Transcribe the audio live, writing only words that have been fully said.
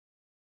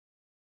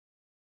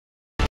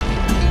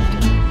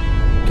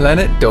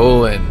Planet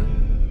Dolan.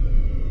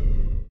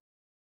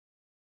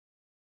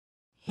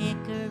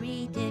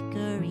 Hickory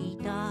dickory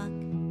dock,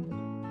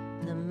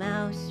 the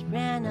mouse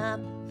ran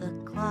up the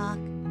clock.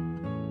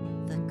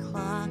 The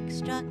clock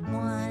struck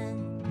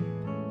one,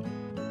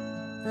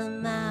 the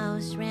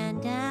mouse ran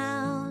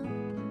down.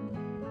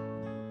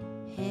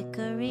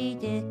 Hickory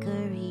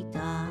dickory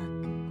dock.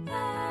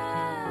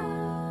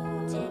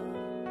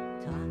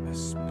 A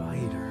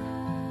spider.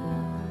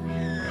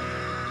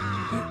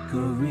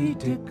 Hickory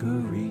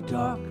dickory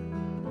dock,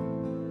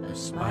 a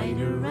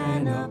spider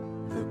ran up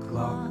the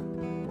clock.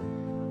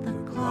 The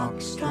clock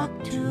struck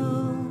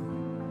two,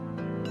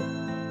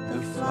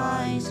 the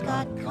flies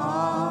got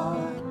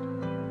caught.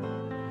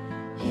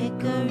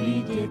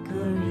 Hickory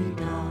dickory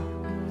dock,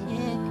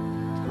 tick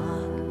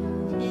tock,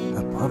 tick.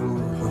 A puddle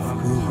of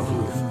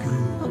goo.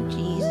 Oh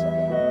jeez.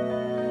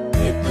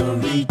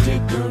 Hickory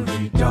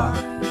dickory dock,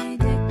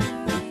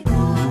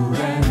 who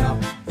ran up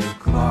the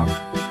clock?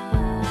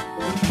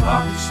 The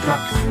clock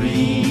struck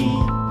three,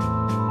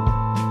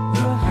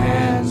 the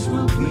hands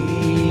will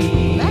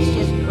bleed. That's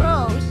just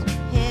gross.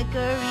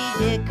 Hickory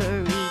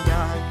dickory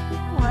dock.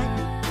 What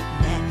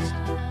next?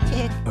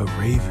 Tick. A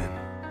raven.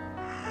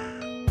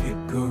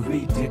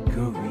 Hickory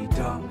dickory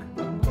dock,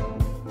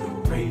 the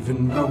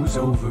raven rose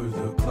over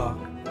the clock.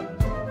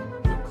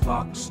 The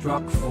clock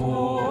struck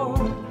four,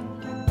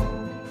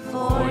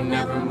 For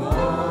nevermore.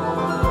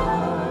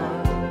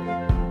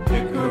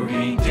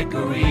 Hickory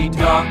dickory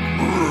dock.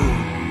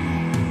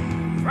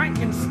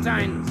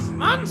 Frankenstein's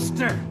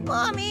monster!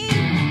 Mommy!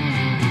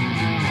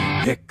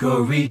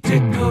 Hickory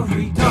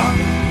dickory dock,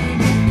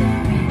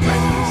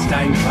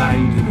 Frankenstein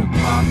climbed in the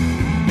clock.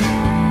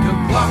 The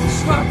clock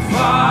struck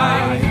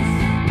five.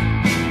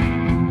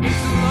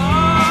 It's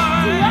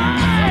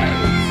alive!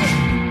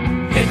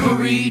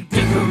 Hickory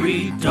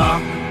dickory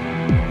dock.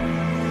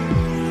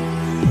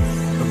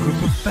 A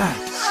group of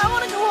bats. I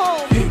want to go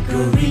home.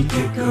 Hickory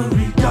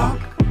dickory dock.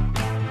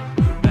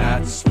 The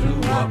bats flew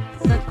up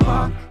the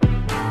clock.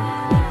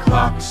 The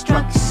clock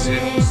struck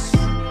six.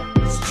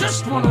 It's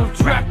just one of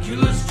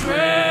Dracula's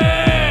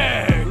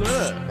tricks.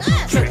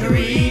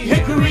 Trickery,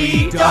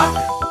 hickory dock.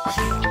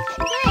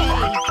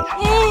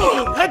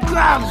 Ooh, head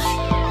crabs!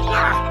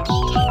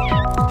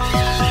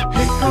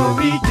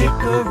 Hickory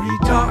dickory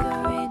dock.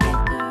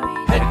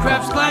 Head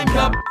crabs climbed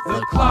up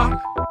the clock.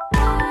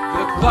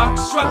 The clock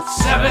struck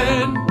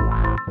seven.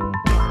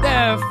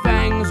 Their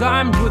fangs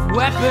armed with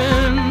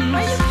weapons.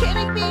 Are you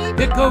kidding me?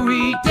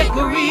 Hickory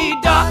dickory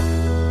dock.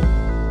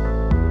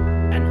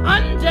 An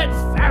undead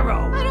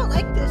pharaoh. I don't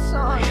like this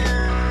song.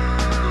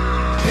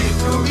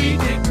 Hickory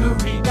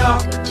dickory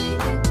dock.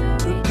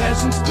 The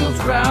peasants built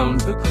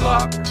round the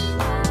clock.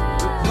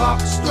 The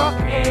clock struck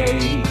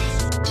eight.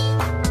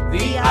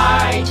 The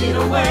eye did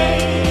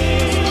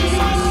away.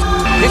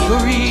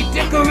 Hickory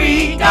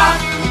dickory dock.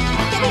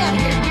 Get me out of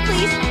here,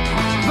 please.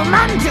 The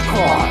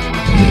manticore.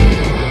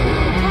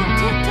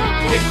 Tick tock,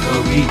 tick.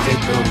 Hickory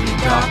dickory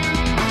dock.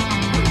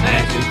 The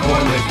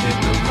manticore lifted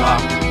the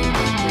clock.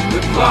 The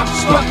clock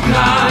struck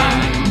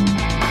nine.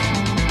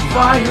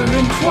 Fire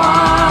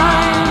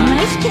entwined.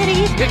 Nice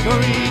kitty.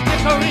 Hickory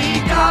dickory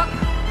dock.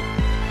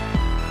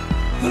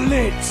 The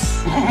Lich.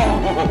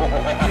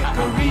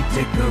 Hickory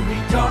dickory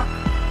dock.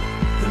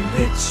 The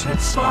Lich had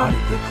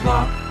spotted the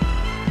clock.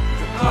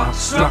 The clock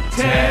struck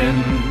 10.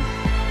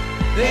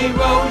 They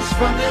rose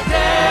from the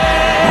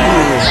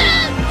dead.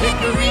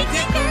 Hickory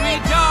dickory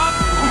dock.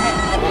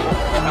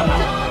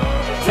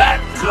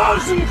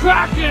 10,000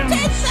 krakens!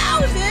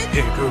 10,000?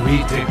 Hickory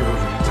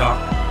dickory dock.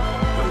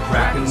 The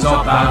krakens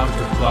all bowed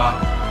to clock.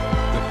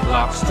 The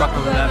clock struck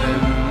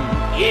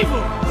 11.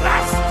 Evil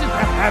blast to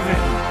the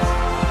heavens!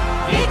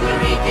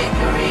 Hickory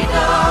dickory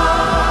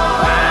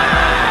dock.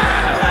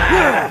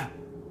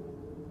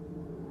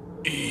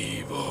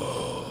 Evil.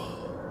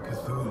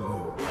 Cthulhu.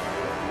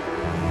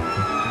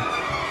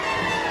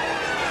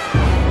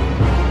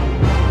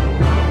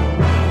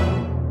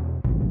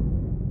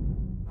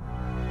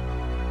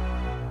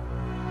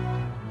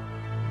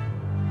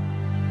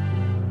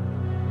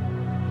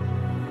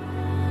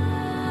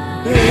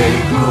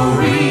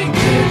 Hickory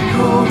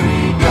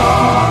dickory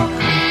dock,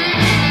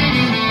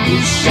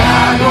 whose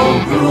shadow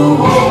grew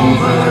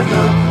over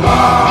the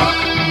clock.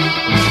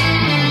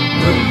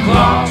 The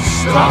clock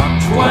struck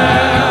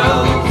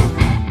 12.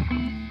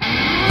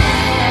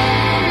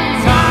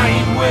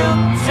 Time will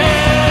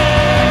tell.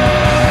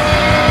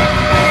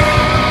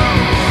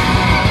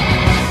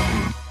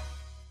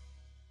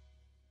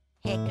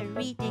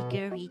 Hickory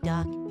dickory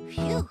dock.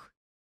 Phew.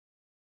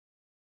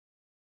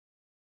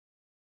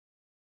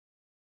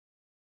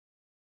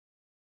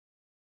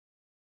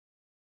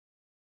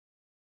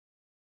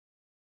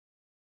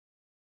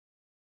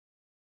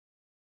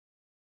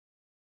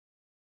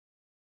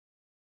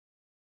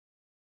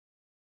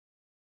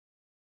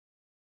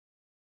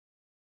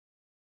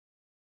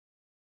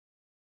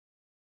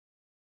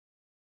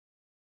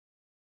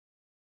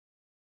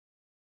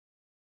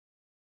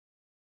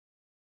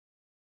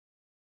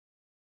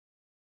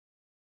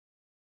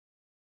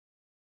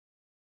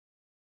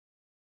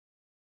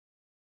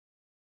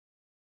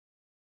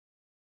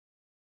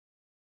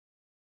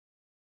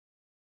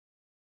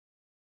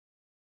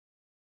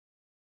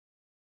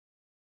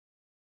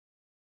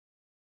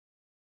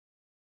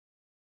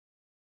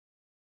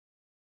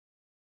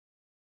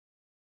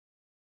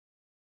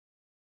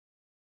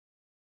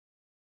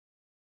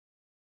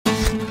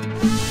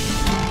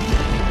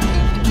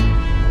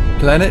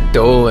 Planet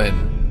Dolan.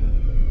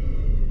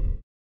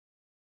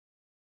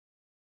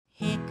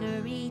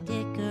 Hickory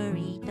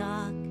dickory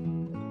dock,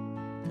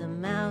 the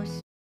mouse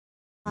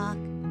clock,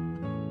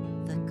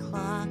 the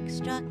clock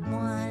struck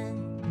one.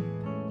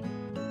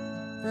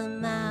 The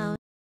mouse